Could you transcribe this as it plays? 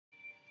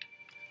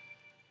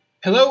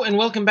Hello and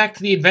welcome back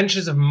to the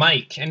adventures of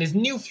Mike and his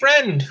new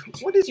friend.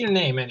 What is your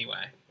name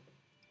anyway?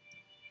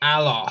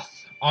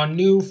 Aloth, our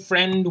new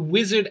friend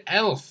wizard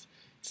elf.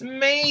 It's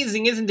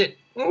amazing, isn't it?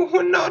 Oh,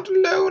 we're not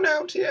alone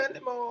out here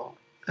anymore.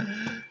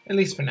 At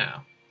least for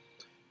now.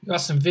 We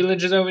got some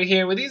villagers over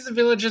here. Were these the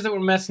villagers that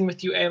were messing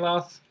with you,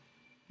 Aloth?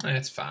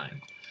 That's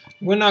fine.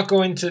 We're not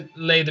going to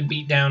lay the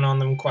beat down on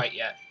them quite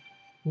yet.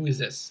 Who is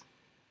this?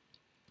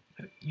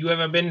 You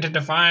ever been to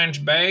Defiance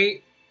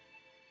Bay?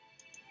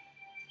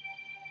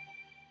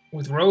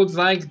 With roads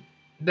like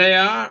they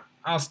are,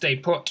 I'll stay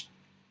put.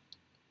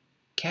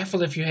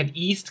 Careful if you head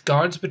east,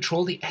 guards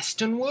patrol the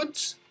Eston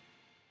Woods?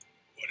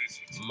 What is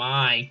it?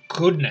 My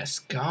goodness,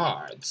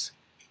 guards.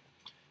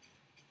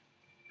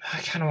 I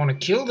kind of want to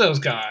kill those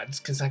guards,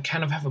 because I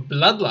kind of have a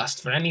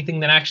bloodlust for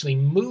anything that actually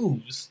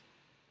moves.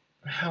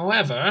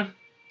 However,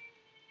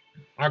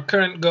 our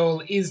current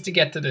goal is to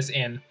get to this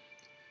inn.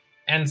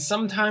 And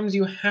sometimes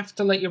you have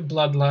to let your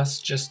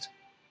bloodlust just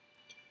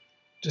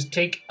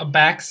take a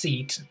back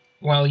seat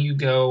while you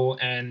go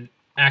and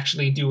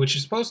actually do what you're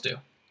supposed to.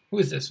 Who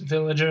is this?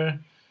 Villager?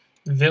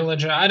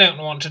 Villager, I don't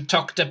want to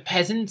talk to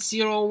peasants.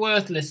 You're all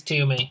worthless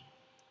to me.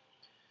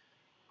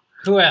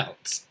 Who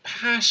else?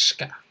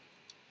 Pashka.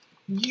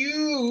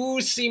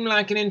 You seem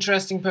like an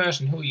interesting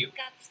person. Who are you?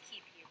 Gods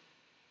keep you.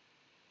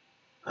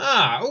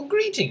 Oh,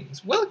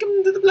 greetings.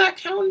 Welcome to the Black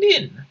Hound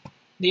Inn.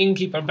 The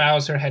innkeeper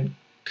bows her head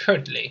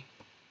curtly.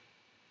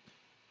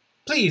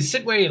 Please,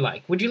 sit where you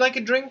like. Would you like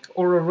a drink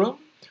or a room?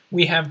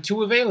 We have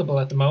two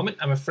available at the moment.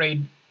 I'm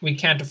afraid we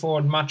can't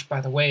afford much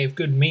by the way of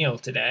good meal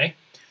today.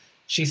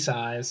 She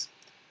sighs.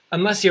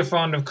 Unless you're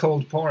fond of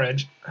cold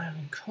porridge.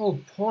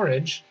 Cold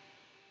porridge?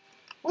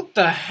 What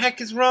the heck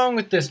is wrong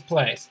with this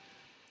place?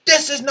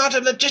 This is not a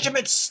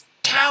legitimate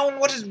town!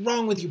 What is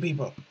wrong with you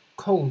people?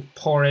 Cold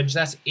porridge,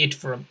 that's it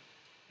for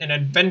an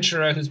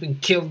adventurer who's been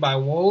killed by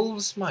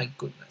wolves? My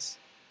goodness.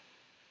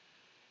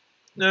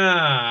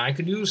 I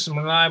could use some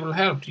reliable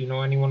help. Do you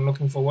know anyone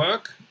looking for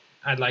work?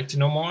 I'd like to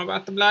know more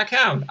about the Black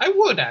Hound. I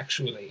would,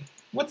 actually.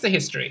 What's the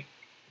history?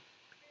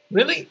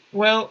 Really?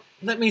 Well,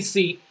 let me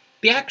see.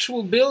 The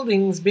actual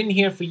building's been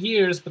here for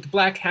years, but the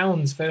Black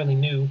Hound's fairly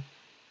new.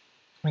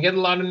 We get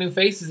a lot of new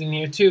faces in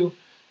here, too.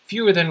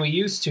 Fewer than we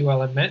used to,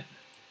 I'll admit.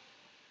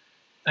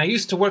 I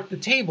used to work the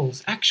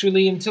tables,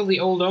 actually, until the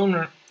old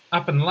owner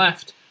up and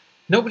left.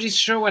 Nobody's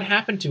sure what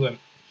happened to him.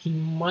 He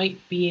might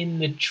be in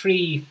the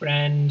tree,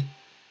 friend.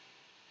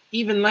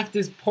 Even left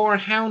his poor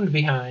hound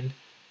behind.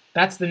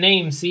 That's the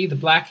name, see? The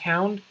Black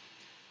Hound?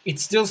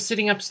 It's still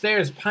sitting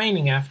upstairs,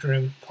 pining after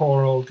him.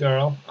 Poor old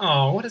girl.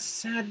 Oh, what a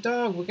sad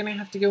dog. We're gonna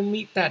have to go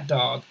meet that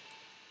dog.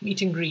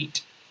 Meet and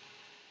greet.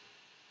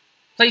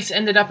 Place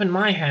ended up in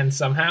my hands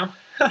somehow.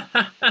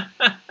 My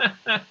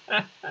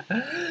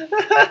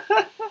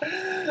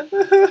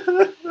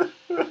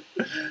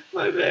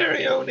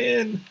very own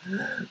inn.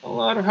 A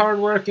lot of hard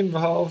work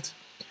involved.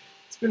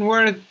 It's been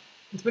worth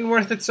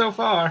it so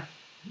far.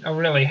 Oh,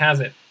 really, has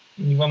it?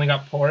 You've only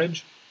got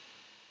porridge?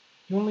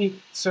 You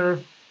only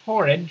serve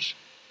porridge?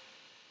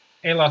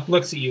 Aloth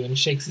looks at you and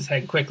shakes his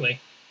head quickly.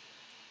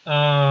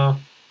 It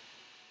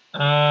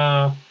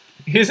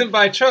isn't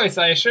by choice,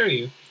 I assure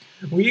you.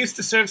 We used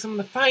to serve some of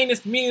the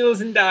finest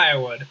meals in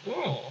Direwood.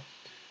 Oh,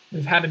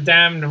 we've had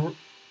a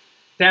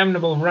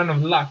damnable run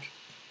of luck.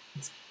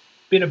 It's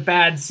been a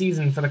bad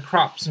season for the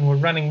crops and we're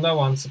running low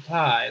on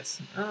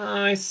supplies.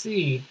 I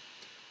see.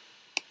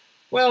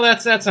 Well,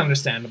 that's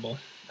understandable.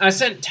 I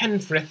sent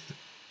Tenfrith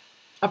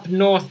up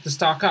north to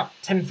stock up.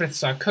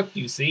 Tenfrith's our cook,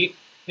 you see.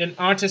 An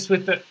artist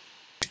with a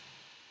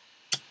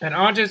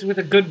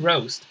good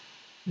roast.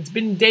 It's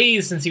been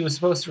days since he was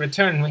supposed to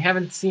return, and we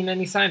haven't seen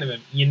any sign of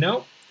him. You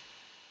know,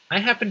 I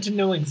happen to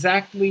know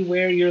exactly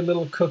where your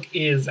little cook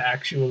is,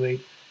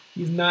 actually.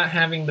 He's not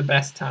having the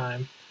best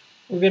time.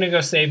 We're gonna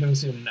go save him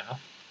soon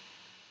enough.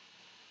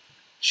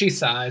 She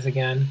sighs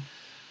again.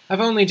 I've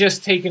only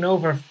just taken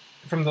over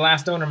from the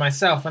last owner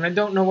myself, and I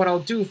don't know what I'll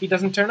do if he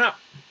doesn't turn up.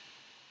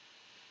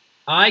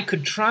 I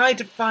could try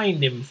to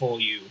find him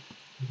for you.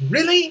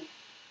 Really?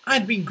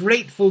 I'd be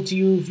grateful to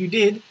you if you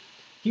did.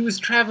 He was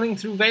traveling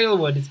through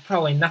Valewood. It's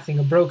probably nothing,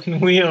 a broken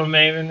wheel,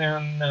 maybe.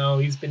 No,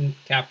 he's been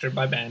captured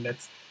by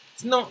bandits.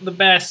 It's not the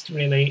best,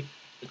 really.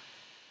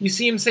 You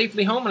see him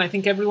safely home, and I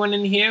think everyone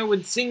in here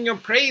would sing your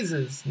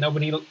praises.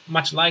 Nobody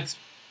much likes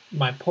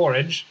my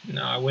porridge.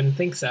 No, I wouldn't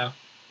think so.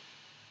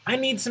 I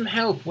need some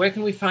help. Where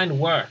can we find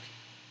work?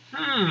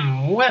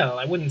 Well,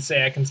 I wouldn't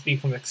say I can speak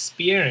from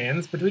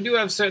experience, but we do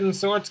have certain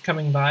sorts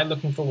coming by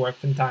looking for work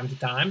from time to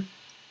time.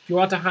 If you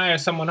want to hire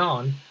someone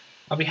on,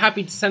 I'll be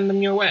happy to send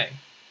them your way.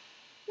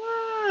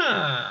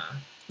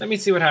 Let me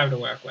see what I have to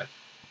work with.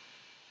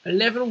 A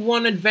level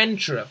 1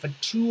 adventurer for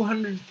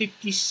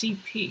 250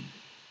 CP.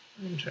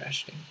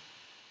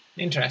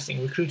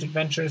 Interesting. Recruit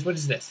adventurers. What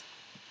is this?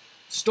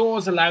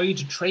 Stores allow you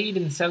to trade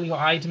and sell your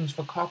items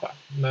for copper.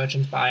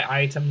 Merchants buy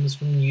items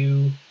from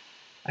you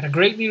at a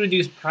greatly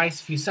reduced price.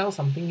 If you sell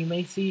something, you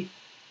may see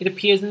it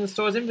appears in the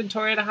store's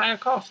inventory at a higher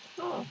cost.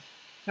 Oh,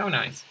 how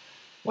nice.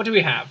 What do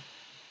we have?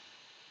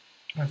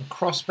 We have a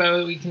crossbow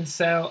that we can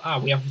sell.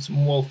 We have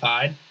some wolf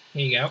hide.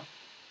 Here you go.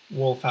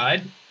 Wolf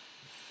hide.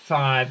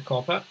 5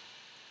 copper.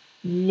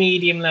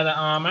 Medium leather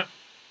armor.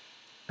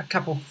 A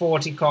couple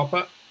 40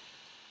 copper.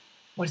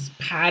 What is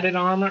padded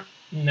armor?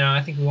 No,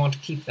 I think we want to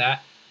keep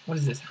that. What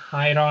is this?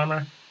 Hide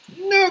armor?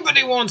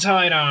 Nobody wants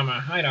hide armor.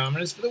 Hide armor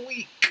is for the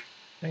weak.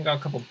 Then got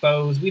a couple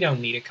bows. We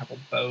don't need a couple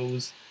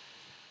bows.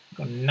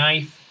 Got a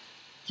knife.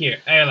 Here,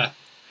 Ayla,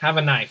 have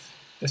a knife.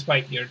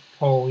 Despite your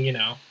whole, you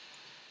know,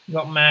 you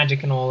got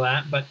magic and all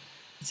that, but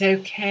it's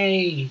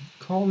okay.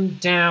 Calm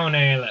down,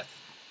 Ayla.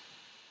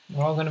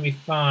 We're all gonna be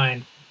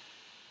fine.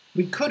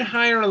 We could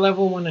hire a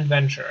level 1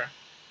 adventurer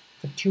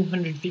for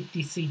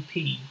 250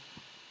 CP.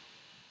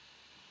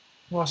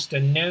 Lost a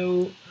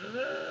no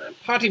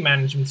party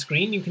management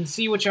screen. You can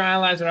see what your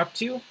allies are up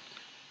to.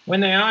 When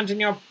they aren't in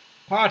your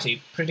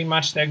party, pretty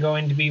much they're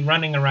going to be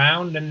running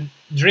around and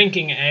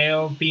drinking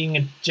ale, being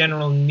a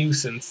general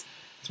nuisance.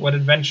 It's what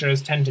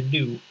adventurers tend to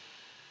do.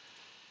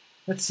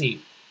 Let's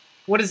see.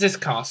 What does this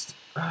cost?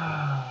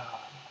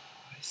 Ah,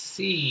 I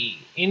see.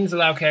 Inns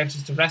allow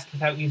characters to rest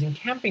without using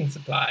camping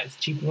supplies.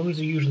 Cheap rooms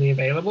are usually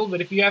available,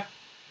 but if you have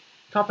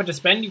copper to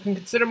spend, you can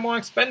consider more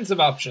expensive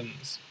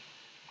options.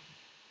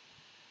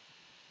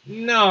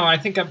 No, I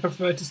think I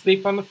prefer to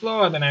sleep on the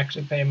floor than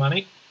actually pay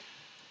money.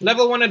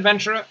 Level 1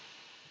 adventurer.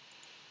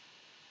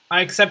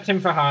 I accept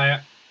him for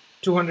hire.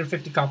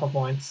 250 copper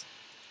points.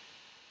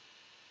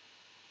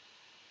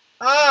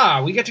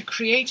 Ah, we get to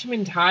create him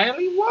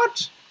entirely?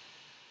 What?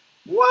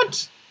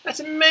 What? That's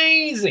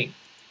amazing.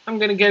 I'm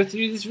going to go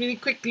through this really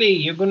quickly.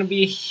 You're going to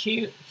be a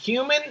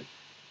human?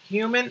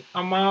 Human?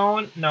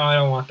 Amaon? No, I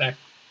don't want that.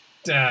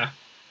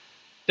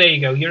 There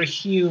you go. You're a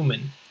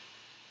human.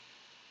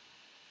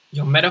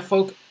 You're meadow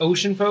folk,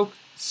 ocean folk,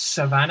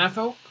 savannah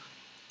folk?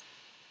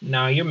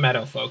 No, you're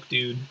meadow folk,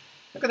 dude.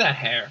 Look at that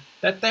hair.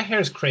 That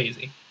hair is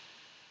crazy.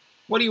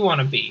 What do you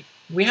want to be?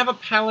 We have a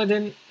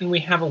paladin and we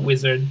have a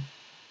wizard.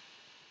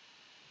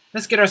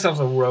 Let's get ourselves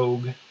a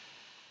rogue.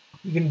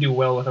 You can do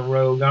well with a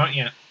rogue, aren't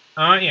you?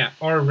 Aren't you?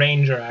 Or a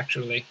ranger,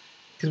 actually.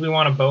 Because we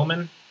want a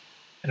bowman.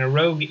 And a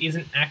rogue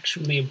isn't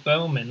actually a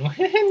bowman.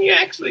 When you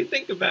actually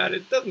think about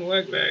it, it doesn't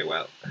work very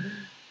well.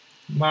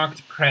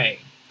 Marked prey.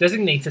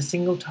 Designates a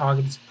single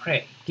target as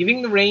prey,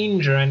 giving the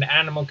ranger and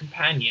animal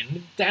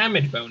companion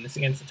damage bonus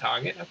against the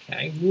target.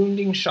 Okay,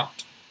 wounding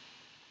shot.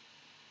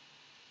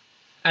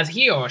 As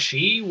he or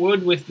she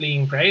would with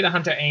fleeing prey, the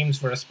hunter aims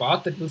for a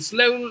spot that will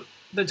slow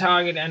the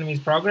target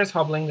enemy's progress,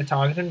 hobbling the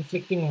target and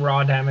inflicting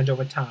raw damage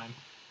over time.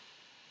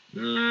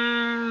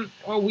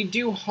 Well, we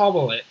do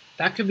hobble it.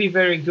 That could be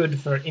very good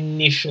for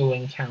initial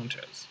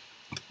encounters.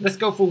 Let's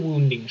go for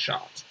wounding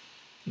shot.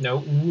 No,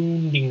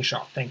 wounding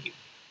shot, thank you.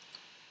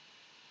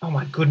 Oh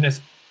my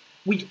goodness.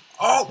 We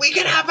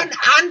can have an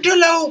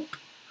antelope!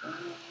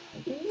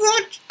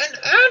 What? An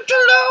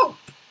antelope!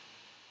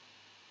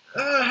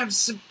 Have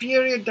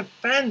superior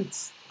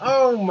defense.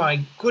 Oh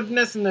my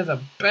goodness, and there's a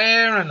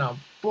bear and a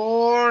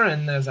boar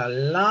and there's a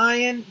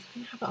lion. You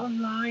can have a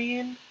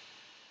lion?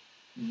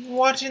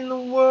 What in the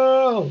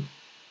world?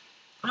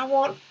 I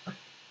want...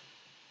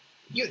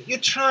 You're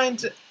trying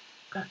to...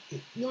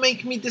 You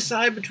make me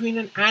decide between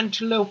an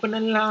antelope and a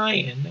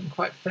lion, and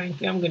quite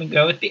frankly, I'm going to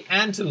go with the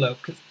antelope,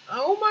 because,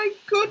 oh my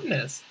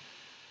goodness,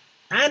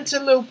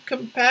 Antelope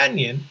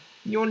Companion,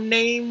 your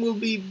name will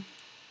be...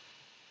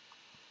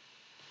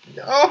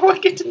 Oh, I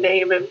get to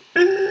name him.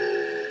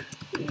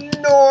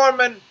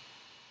 Norman.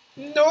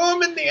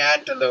 Norman the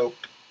Antelope.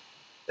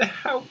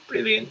 How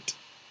brilliant.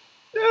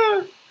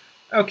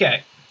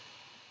 Okay.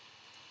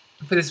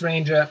 For this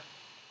ranger,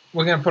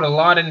 we're going to put a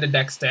lot into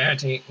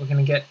dexterity. We're going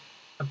to get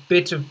a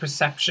bit of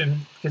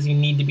perception, because you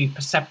need to be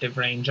perceptive,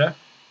 ranger.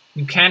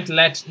 You can't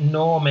let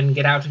Norman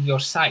get out of your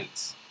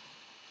sights.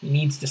 He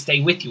needs to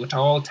stay with you at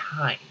all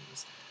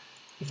times.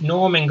 If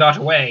Norman got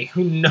away,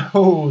 who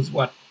knows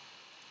what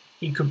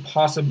he could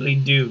possibly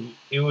do.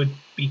 It would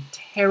be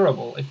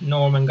terrible if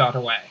Norman got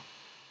away.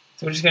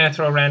 So we're just going to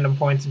throw random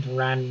points into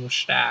random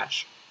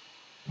stats.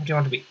 What do you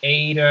want to be?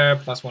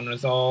 Aider, +1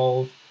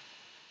 resolve,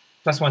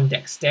 +1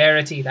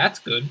 dexterity. That's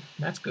good.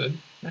 That's good.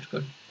 That's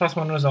good.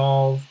 +1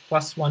 resolve,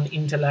 +1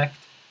 intellect,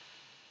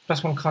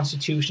 +1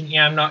 constitution.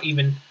 Yeah, I'm not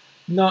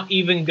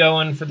even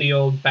going for the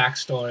old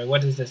backstory.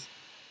 What is this?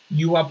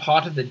 You are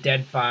part of the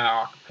Deadfire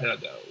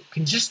Archipelago,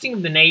 consisting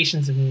of the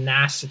nations of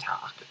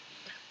Nasatak,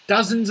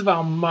 dozens of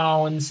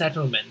Armawan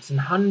settlements, and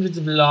hundreds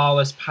of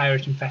lawless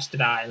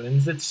pirate-infested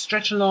islands that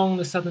stretch along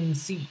the southern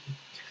sea.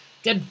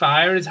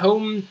 Deadfire is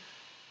home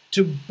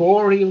to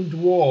boreal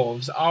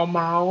dwarves,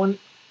 Armawan,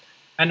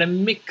 and a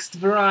mixed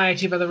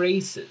variety of other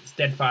races.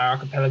 Deadfire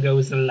Archipelago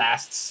is the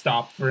last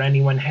stop for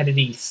anyone headed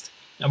east.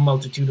 A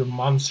multitude of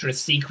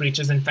monstrous sea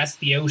creatures infest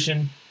the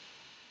ocean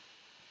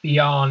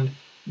beyond,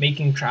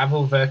 making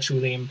travel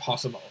virtually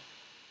impossible.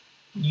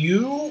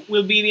 You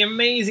will be the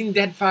amazing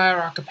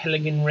Deadfire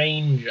Archipelagan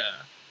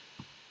Ranger.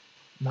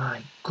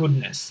 My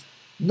goodness.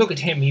 Look at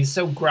him, he's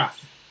so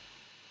gruff.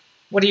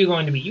 What are you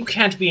going to be? You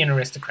can't be an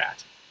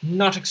aristocrat.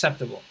 Not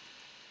acceptable.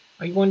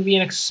 Are you going to be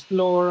an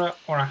explorer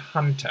or a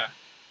hunter?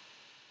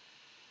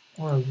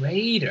 Or a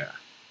raider?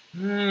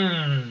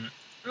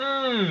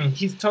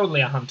 He's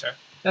totally a hunter.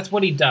 That's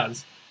what he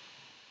does.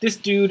 This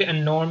dude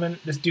and Norman,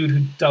 this dude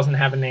who doesn't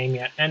have a name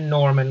yet, and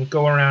Norman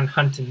go around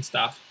hunting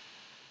stuff.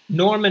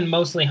 Norman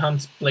mostly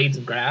hunts blades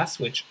of grass,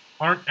 which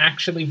aren't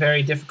actually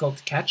very difficult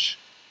to catch.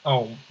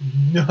 Oh,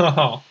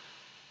 no.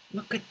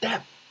 Look at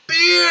that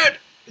beard!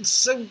 It's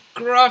so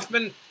gruff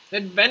and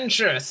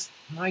adventurous.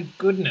 My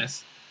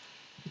goodness.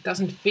 It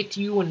doesn't fit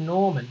you and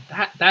Norman.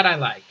 That I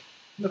like.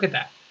 Look at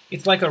that.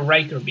 It's like a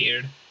Riker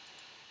beard.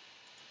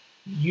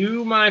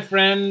 You, my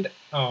friend...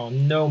 Oh,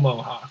 no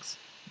mohawks.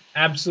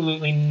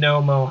 Absolutely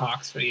no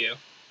mohawks for you.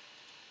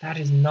 That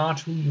is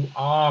not who you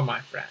are, my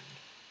friend.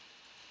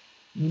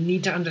 You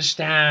need to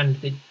understand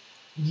that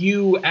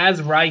you,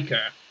 as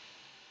Riker,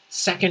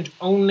 second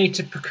only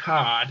to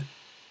Picard,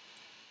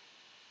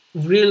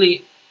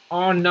 really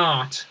are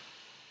not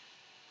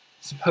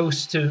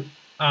supposed to,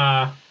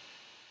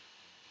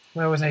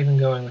 where was I even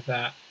going with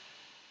that?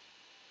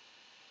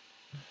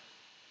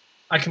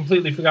 I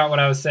completely forgot what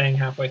I was saying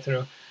halfway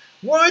through.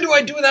 Why do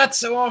I do that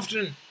so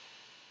often?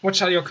 What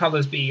shall your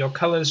colors be? Your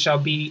colors shall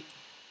be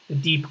the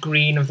deep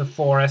green of the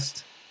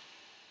forest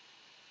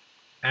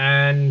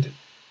and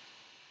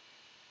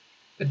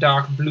the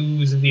dark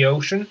blues of the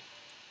ocean.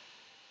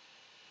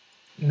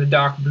 And the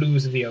dark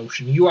blues of the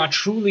ocean. You are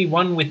truly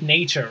one with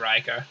nature,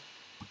 Riker.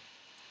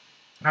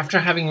 After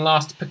having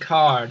lost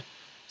Picard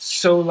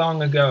so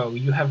long ago,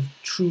 you have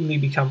truly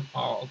become...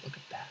 Oh, look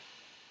at that.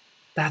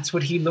 That's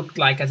what he looked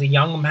like as a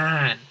young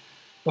man.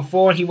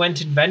 Before he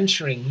went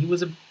adventuring, he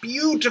was a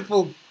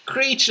beautiful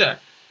creature.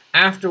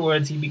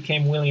 Afterwards, he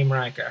became William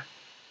Riker.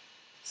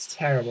 It's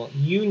terrible.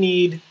 You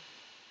need...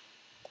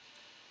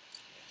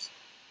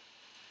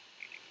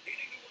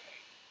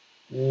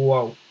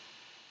 Whoa.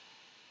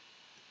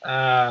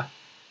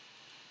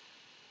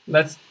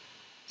 Let's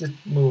just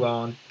move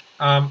on.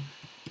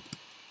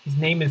 His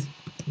name is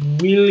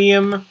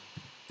William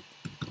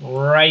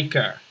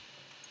Riker.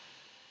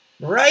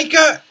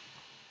 Riker!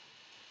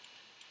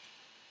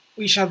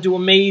 We shall do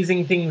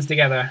amazing things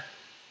together.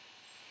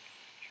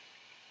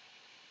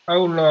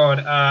 Oh Lord,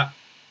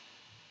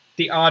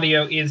 the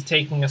audio is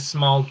taking a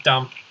small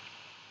dump.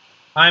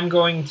 I'm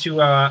going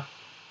to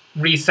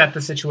reset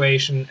the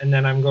situation and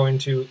then I'm going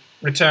to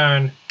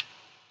return.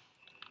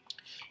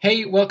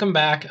 Hey, welcome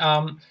back.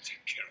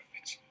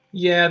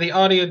 Yeah, the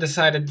audio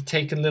decided to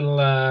take a little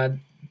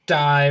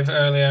dive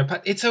earlier,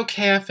 but it's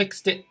okay, I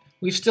fixed it.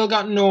 We've still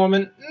got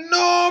Norman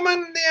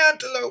the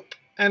Antelope,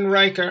 and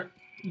Riker,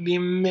 the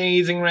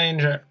amazing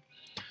Ranger.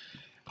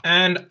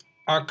 And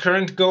our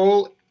current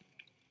goal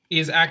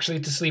is actually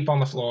to sleep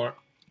on the floor.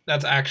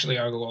 That's actually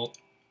our goal.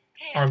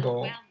 Our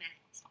goal.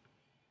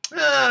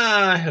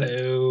 Ah,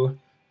 hello.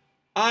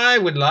 I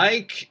would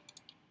like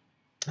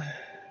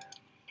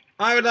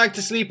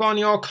to sleep on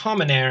your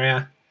common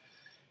area.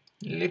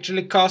 It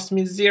literally cost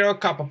me 0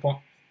 copper point.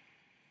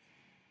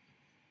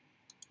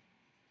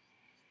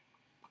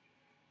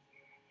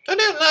 I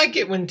don't like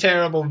it when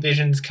terrible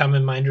visions come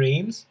in my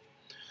dreams.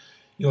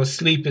 Your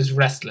sleep is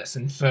restless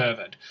and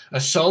fervid,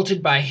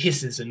 assaulted by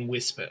hisses and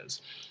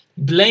whispers,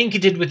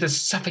 blanketed with a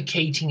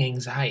suffocating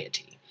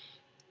anxiety.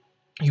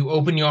 You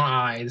open your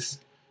eyes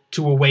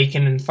to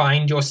awaken and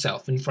find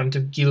yourself in front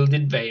of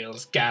Gilded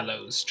Vale's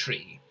gallows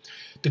tree,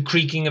 the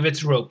creaking of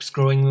its ropes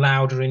growing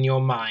louder in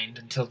your mind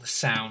until the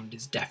sound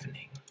is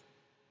deafening.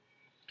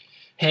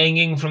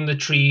 Hanging from the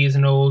tree is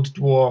an old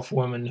dwarf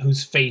woman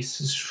whose face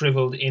is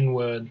shriveled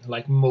inward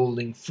like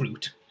molding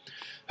fruit.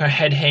 Her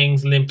head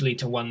hangs limply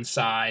to one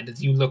side.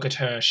 As you look at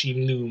her, she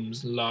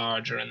looms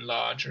larger and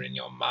larger in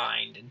your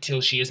mind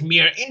until she is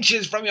mere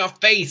inches from your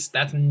face.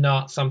 That's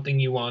not something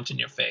you want in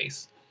your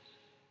face.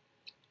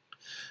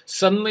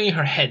 Suddenly,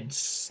 her head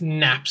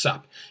snaps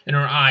up, and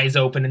her eyes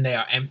open and they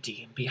are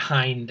empty, and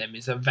behind them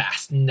is a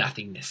vast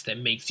nothingness that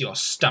makes your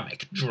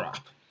stomach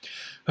drop.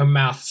 Her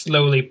mouth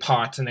slowly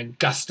parts in a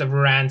gust of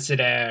rancid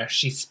air.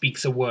 She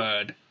speaks a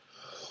word.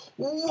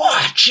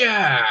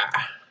 Watcher!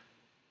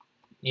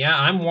 Yeah,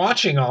 I'm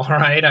watching all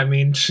right. I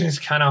mean, it's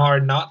kind of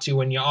hard not to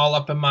when you're all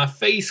up in my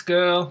face,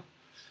 girl.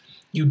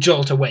 You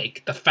jolt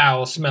awake, the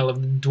foul smell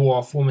of the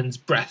dwarf woman's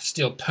breath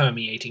still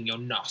permeating your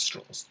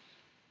nostrils.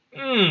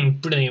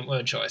 Brilliant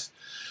word choice.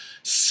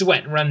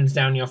 Sweat runs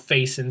down your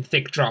face in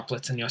thick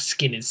droplets and your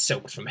skin is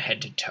soaked from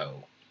head to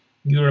toe.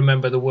 You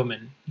remember the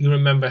woman. You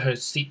remember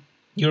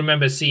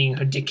seeing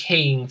her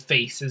decaying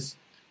face as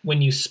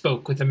when you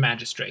spoke with the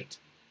magistrate.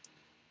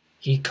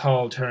 He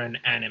called her an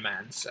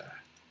animancer.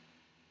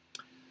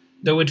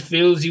 Though it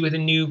fills you with a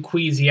new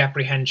queasy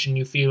apprehension,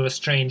 you feel a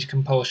strange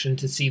compulsion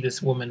to see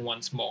this woman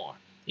once more,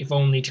 if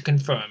only to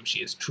confirm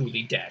she is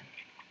truly dead.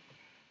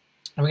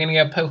 Are we going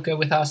to go poker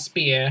with our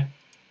spear?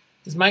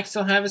 Does Mike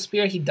still have a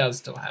spear? He does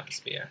still have a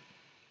spear.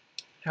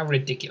 How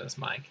ridiculous,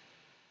 Mike.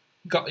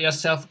 Got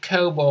yourself a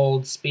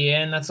kobold spear,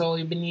 and that's all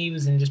you've been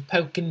using, just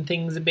poking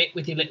things a bit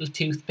with your little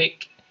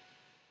toothpick.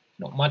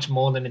 Not much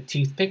more than a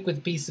toothpick with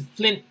a piece of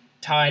flint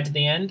tied to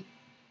the end.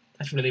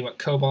 That's really what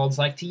kobolds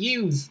like to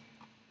use.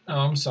 Oh,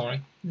 I'm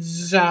sorry.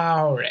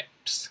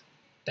 Zaurips.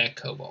 They're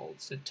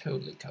kobolds. They're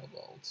totally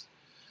kobolds.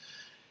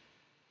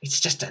 It's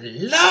just a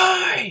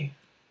lie!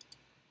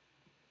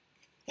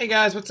 Hey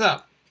guys, what's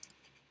up?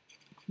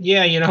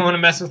 Yeah, you don't want to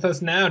mess with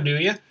us now, do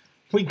you?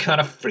 We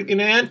got a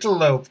freaking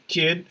antelope,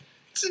 kid.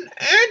 It's an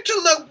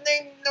antelope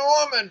named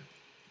Norman.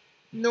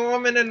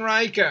 Norman and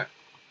Riker.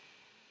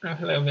 Oh,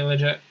 hello,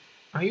 villager.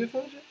 Are you a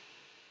villager?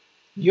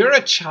 You're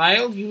a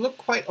child? You look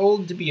quite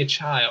old to be a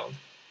child.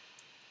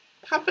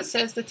 Papa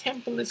says the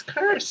temple is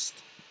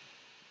cursed.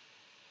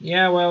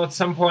 Yeah, well, at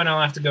some point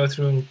I'll have to go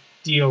through and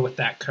deal with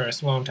that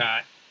curse, won't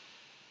I?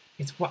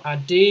 It's what I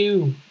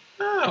do.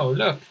 Oh,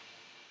 look.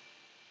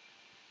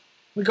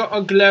 We got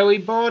a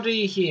glowy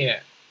body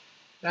here.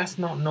 That's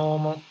not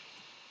normal.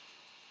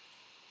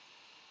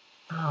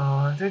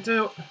 Oh, they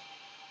do.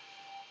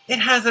 It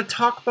has a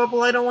talk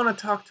bubble. I don't want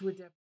to talk to a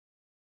dead.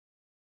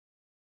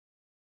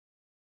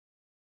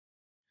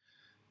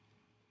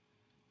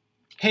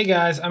 Hey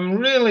guys, I'm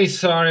really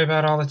sorry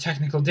about all the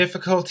technical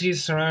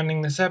difficulties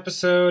surrounding this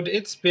episode.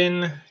 It's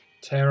been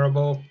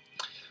terrible.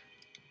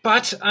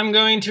 But I'm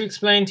going to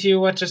explain to you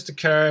what just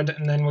occurred,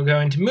 and then we're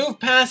going to move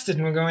past it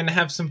and we're going to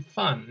have some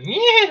fun.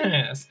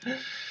 Yes!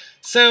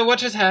 So what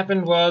just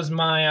happened was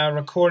my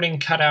recording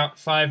cut out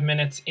 5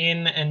 minutes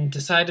in and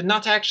decided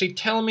not to actually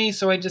tell me,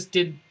 so I just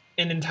did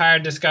an entire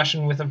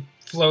discussion with a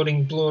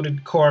floating,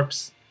 bloated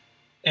corpse,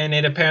 and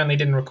it apparently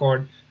didn't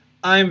record.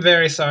 I'm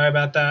very sorry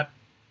about that.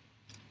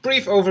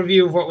 Brief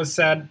overview of what was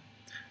said.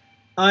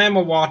 I am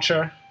a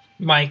watcher.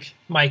 Mike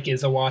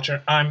is a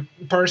watcher. I'm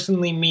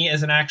personally, me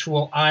as an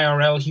actual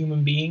IRL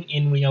human being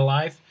in real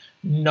life,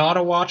 not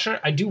a watcher.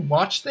 I do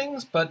watch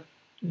things, but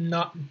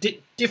not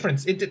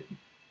difference.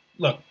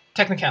 Look,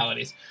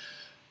 technicalities.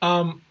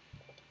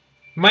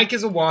 Mike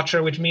is a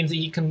watcher, which means that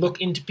he can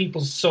look into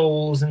people's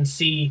souls and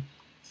see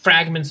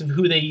fragments of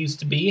who they used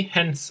to be,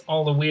 hence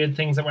all the weird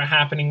things that were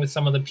happening with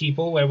some of the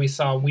people where we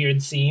saw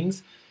weird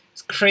scenes.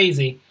 It's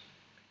crazy.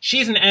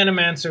 She's an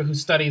animancer who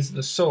studies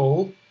the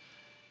soul,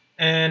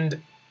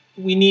 and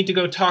we need to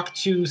go talk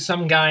to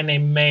some guy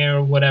named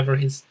Mayor, whatever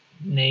his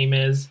name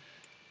is,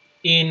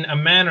 in a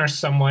manor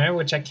somewhere,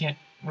 which I can't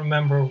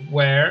remember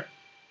where.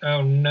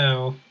 Oh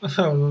no.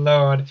 Oh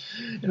lord.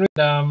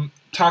 And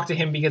talk to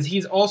him because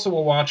he's also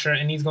a watcher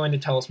and he's going to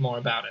tell us more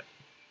about it.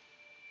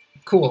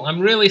 Cool.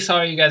 I'm really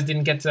sorry you guys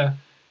didn't get to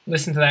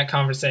listen to that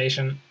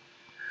conversation.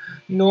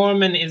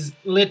 Norman is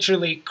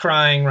literally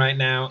crying right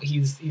now.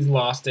 He's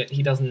lost it.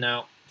 He doesn't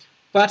know.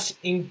 But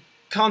in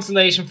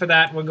consolation for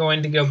that, we're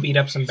going to go beat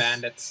up some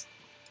bandits.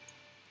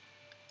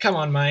 Come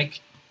on,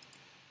 Mike.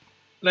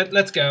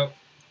 Let's go.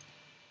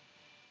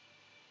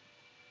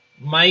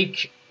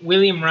 Mike,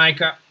 William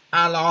Riker,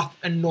 Aloth,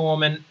 and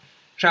Norman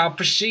shall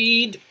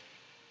proceed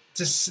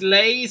to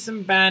slay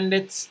some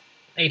bandits.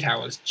 8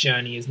 hours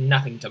journey is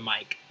nothing to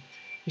Mike.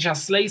 He shall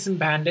slay some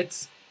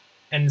bandits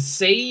and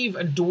save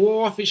a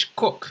dwarfish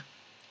cook.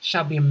 It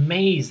shall be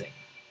amazing.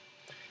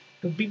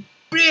 It'll be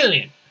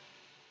brilliant.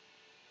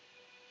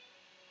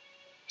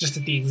 Just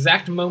at the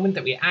exact moment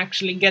that we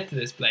actually get to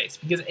this place,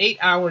 because 8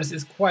 hours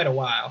is quite a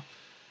while.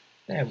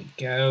 There we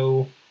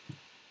go.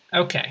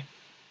 Okay.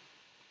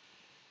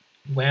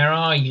 Where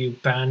are you,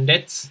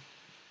 bandits?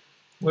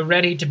 We're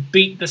ready to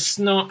beat the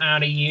snot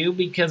out of you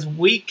because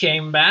we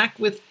came back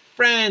with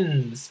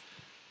friends.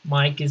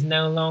 Mike is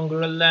no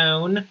longer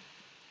alone.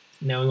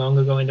 He's no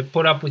longer going to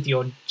put up with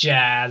your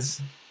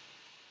jazz.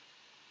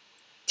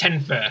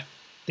 Tenfer,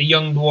 the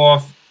young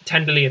dwarf,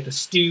 tenderly at the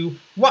stew.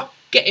 What?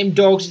 Get him,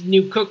 dogs,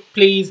 new cook,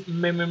 please.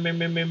 Meh, meh, meh,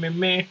 meh, meh, meh,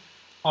 meh.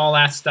 All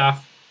that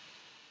stuff.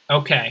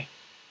 Okay.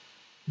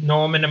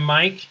 Norman and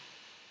Mike,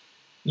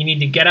 you need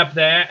to get up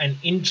there and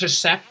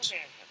intercept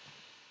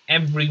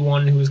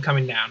everyone who is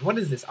coming down. What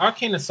is this?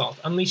 Arcane Assault.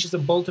 Unleashes a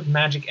bolt of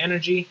magic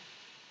energy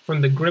from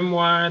the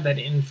grimoire that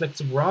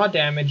inflicts raw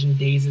damage and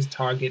dazes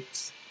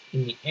targets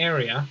in the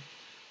area.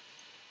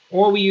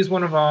 Or we use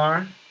one of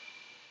our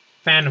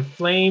Fan of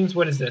Flames.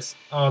 What is this?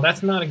 Oh,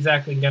 that's not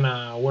exactly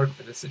gonna work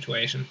for this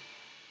situation.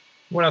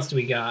 What else do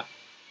we got?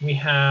 We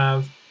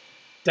have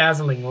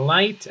Dazzling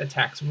Light,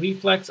 attacks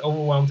reflex,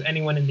 overwhelms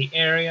anyone in the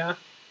area,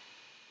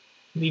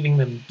 leaving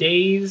them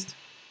dazed.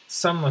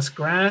 Sunless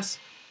Grasp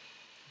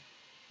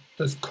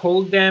does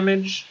cold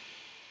damage.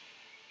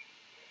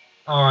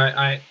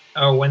 Oh,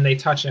 when they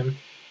touch him.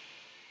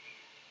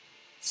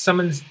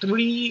 Summons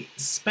 3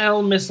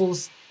 spell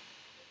missiles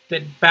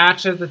that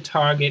batter the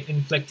target,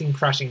 inflicting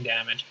crushing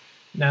damage.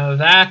 Now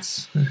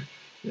that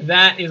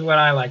is what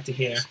I like to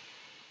hear.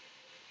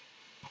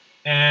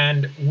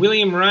 And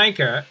William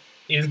Riker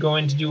is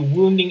going to do a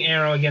wounding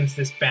arrow against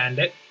this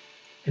bandit.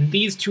 And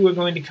these two are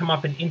going to come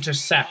up and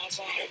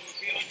intercept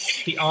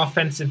the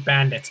offensive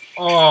bandits.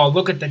 Oh,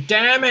 look at the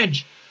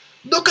damage!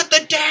 Look at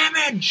the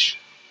damage!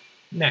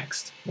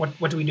 Next. What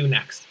do we do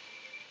next?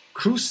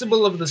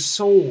 Crucible of the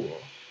Soul.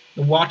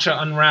 The Watcher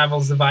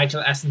unravels the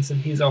vital essence of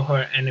his or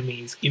her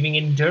enemies, gaining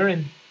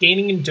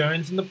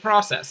endurance in the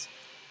process.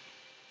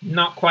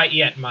 Not quite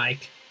yet,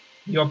 Mike.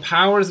 Your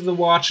powers of the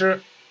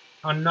Watcher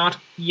are not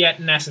yet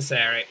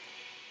necessary.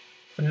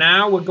 For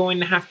now, we're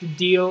going to have to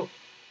deal...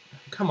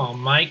 Come on,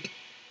 Mike.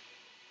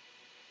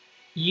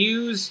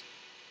 Use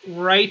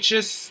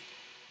righteous...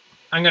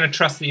 I'm going to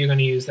trust that you're going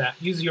to use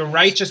that. Use your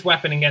righteous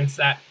weapon against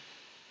that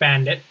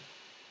bandit.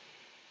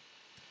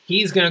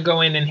 He's gonna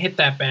go in and hit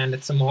that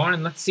bandit some more,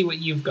 and let's see what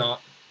you've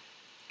got.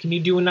 Can you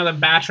do another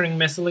battering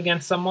missile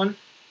against someone?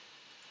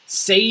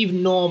 Save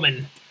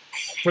Norman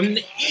from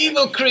the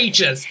evil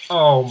creatures.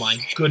 Oh my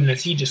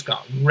goodness, he just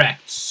got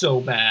wrecked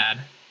so bad.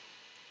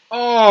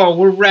 Oh,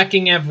 we're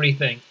wrecking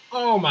everything.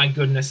 Oh my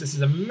goodness, this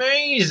is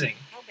amazing.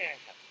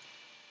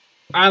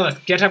 Let's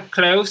get up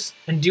close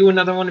and do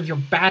another one of your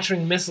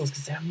battering missiles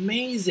because they're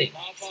amazing.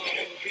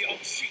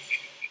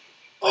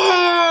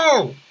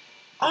 Oh!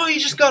 Oh, he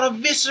just got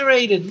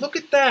eviscerated. Look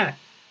at that.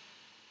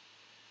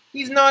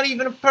 He's not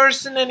even a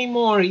person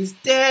anymore. He's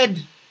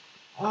dead.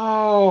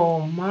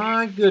 Oh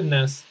my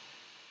goodness.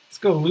 Let's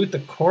go loot the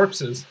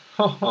corpses.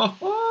 Ho ho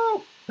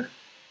ho!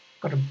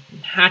 Got a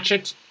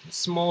hatchet,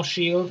 small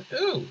shield.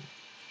 Ooh,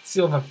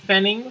 silver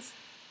fennings.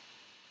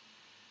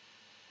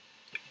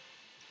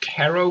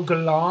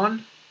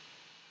 Carogalon.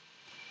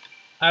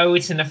 Oh,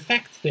 it's an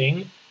effect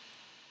thing.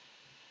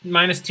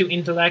 -2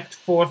 intellect,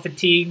 4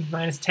 fatigue,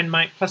 -10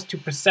 might,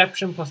 +2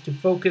 perception, +2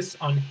 focus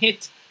on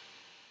hit.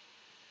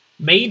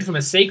 Made from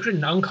a sacred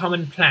and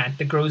uncommon plant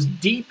that grows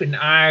deep in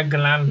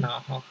Ireland.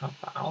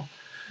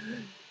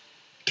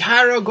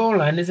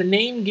 Carogolan is a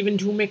name given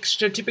to a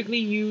mixture typically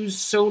used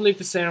solely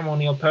for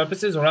ceremonial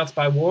purposes or else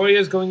by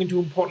warriors going into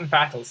important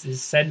battles. It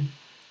is said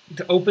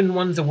to open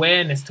one's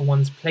awareness to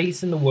one's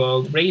place in the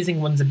world, raising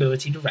one's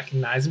ability to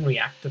recognize and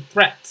react to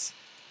threats.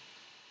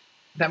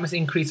 That must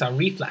increase our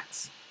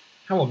reflex.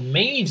 How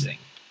amazing!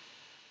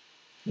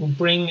 We'll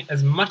bring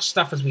as much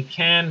stuff as we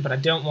can, but I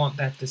don't want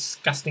that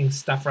disgusting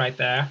stuff right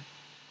there.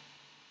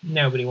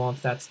 Nobody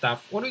wants that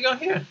stuff. What do we got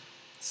here?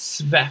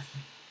 Svef.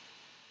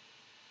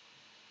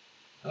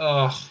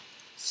 Oh,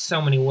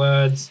 so many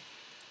words.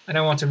 I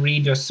don't want to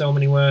read your so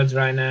many words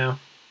right now.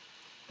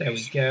 There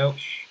we go.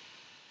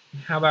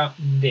 How about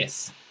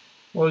this?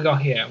 What we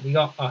got here? We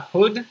got a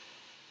hood,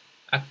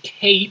 a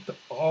cape.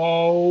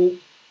 Oh,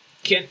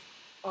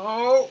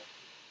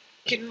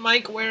 can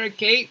Mike wear a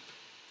cape?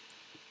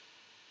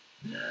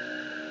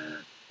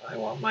 I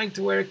want Mike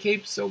to wear a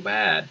cape so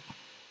bad.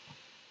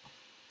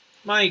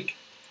 Mike,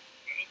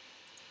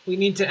 we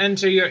need to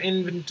enter your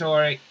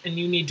inventory, and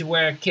you need to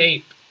wear a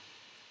cape.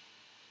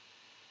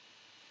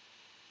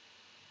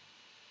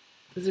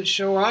 Does it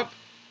show up?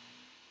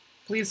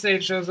 Please say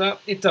it shows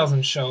up. It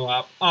doesn't show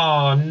up.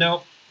 Oh,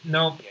 nope.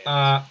 Nope.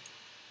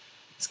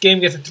 This game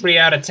gets a 3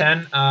 out of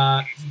 10.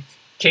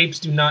 Capes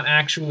do not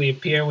actually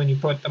appear when you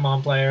put them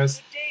on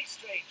players.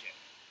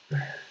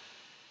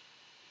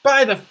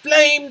 By the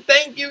flame!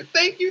 Thank you,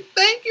 thank you,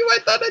 thank you! I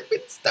thought I'd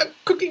been stuck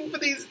cooking for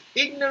these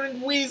ignorant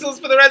weasels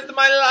for the rest of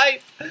my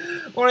life!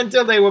 Or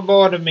until they were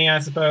bored of me, I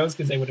suppose,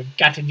 because they would have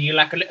gutted you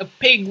like a little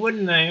pig,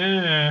 wouldn't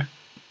they?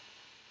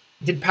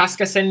 Did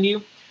Pasca send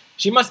you?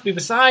 She must be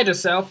beside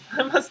herself.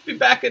 I must be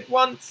back at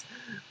once.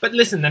 But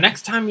listen, the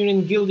next time you're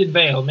in Gilded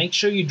Vale, make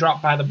sure you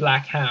drop by the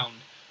Black Hound.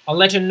 I'll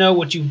let her know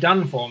what you've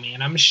done for me,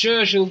 and I'm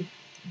sure she'll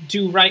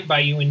do right by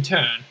you in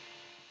turn.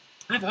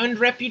 I've earned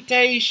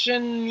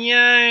reputation.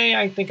 Yay.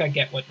 I think I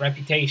get what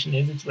reputation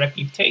is. It's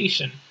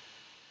reputation.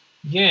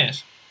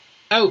 Yes.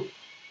 Oh,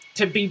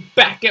 to be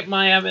back at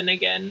my oven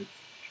again.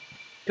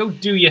 Go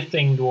do your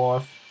thing,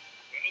 dwarf.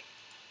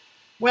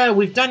 Well,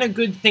 we've done a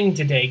good thing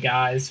today,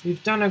 guys.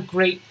 We've done a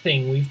great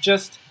thing. We've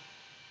just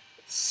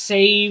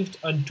saved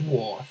a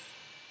dwarf.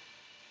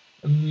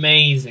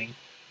 Amazing.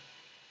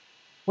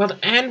 Well,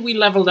 and we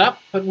leveled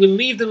up, but we'll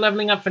leave the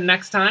leveling up for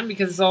next time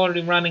because it's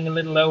already running a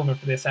little over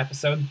for this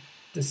episode,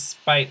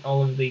 despite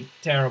all of the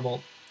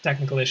terrible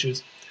technical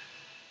issues.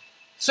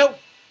 So,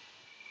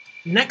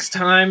 next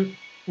time,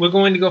 we're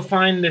going to go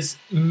find this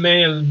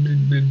male,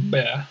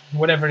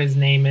 whatever his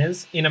name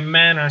is, in a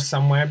manor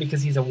somewhere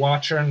because he's a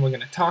watcher, and we're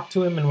going to talk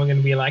to him, and we're going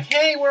to be like,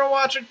 hey, we're a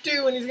watcher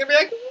too, and he's going to be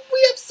like,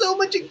 we have so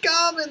much in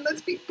common,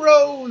 let's be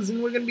bros,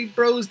 and we're going to be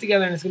bros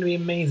together, and it's going to be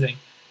amazing.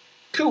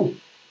 Cool.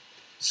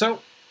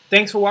 So,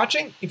 thanks for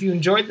watching. If you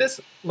enjoyed this,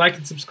 like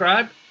and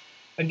subscribe.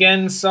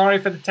 Again, sorry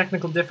for the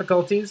technical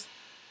difficulties.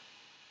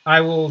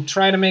 I will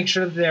try to make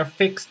sure that they're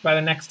fixed by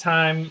the next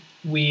time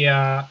we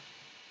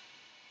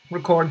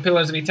record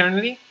Pillars of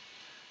Eternity.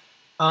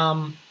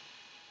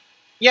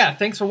 Yeah,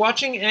 thanks for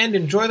watching, and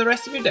enjoy the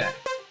rest of your day.